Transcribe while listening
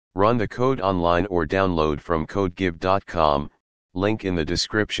Run the code online or download from codegive.com, link in the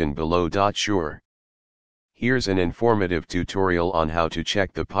description below. Sure. Here's an informative tutorial on how to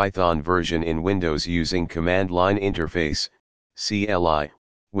check the Python version in Windows using Command Line Interface, CLI,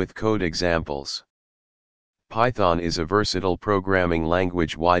 with code examples. Python is a versatile programming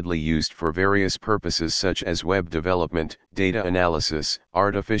language widely used for various purposes such as web development, data analysis,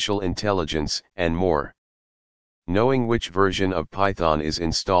 artificial intelligence, and more. Knowing which version of Python is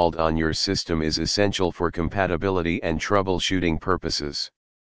installed on your system is essential for compatibility and troubleshooting purposes.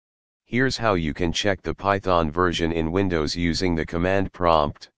 Here's how you can check the Python version in Windows using the command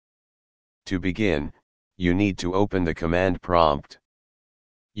prompt. To begin, you need to open the command prompt.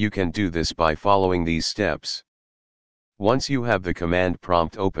 You can do this by following these steps. Once you have the command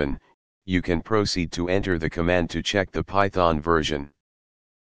prompt open, you can proceed to enter the command to check the Python version.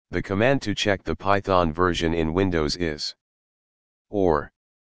 The command to check the Python version in Windows is or.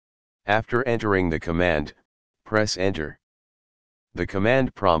 After entering the command, press enter. The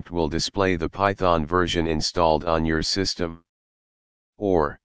command prompt will display the Python version installed on your system.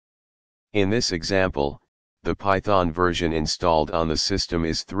 Or. In this example, the Python version installed on the system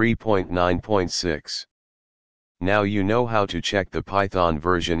is 3.9.6. Now you know how to check the Python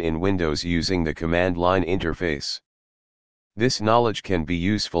version in Windows using the command line interface. This knowledge can be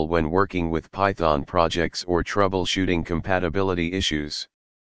useful when working with Python projects or troubleshooting compatibility issues.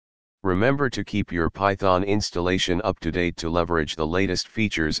 Remember to keep your Python installation up to date to leverage the latest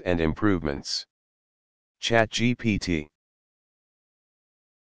features and improvements. ChatGPT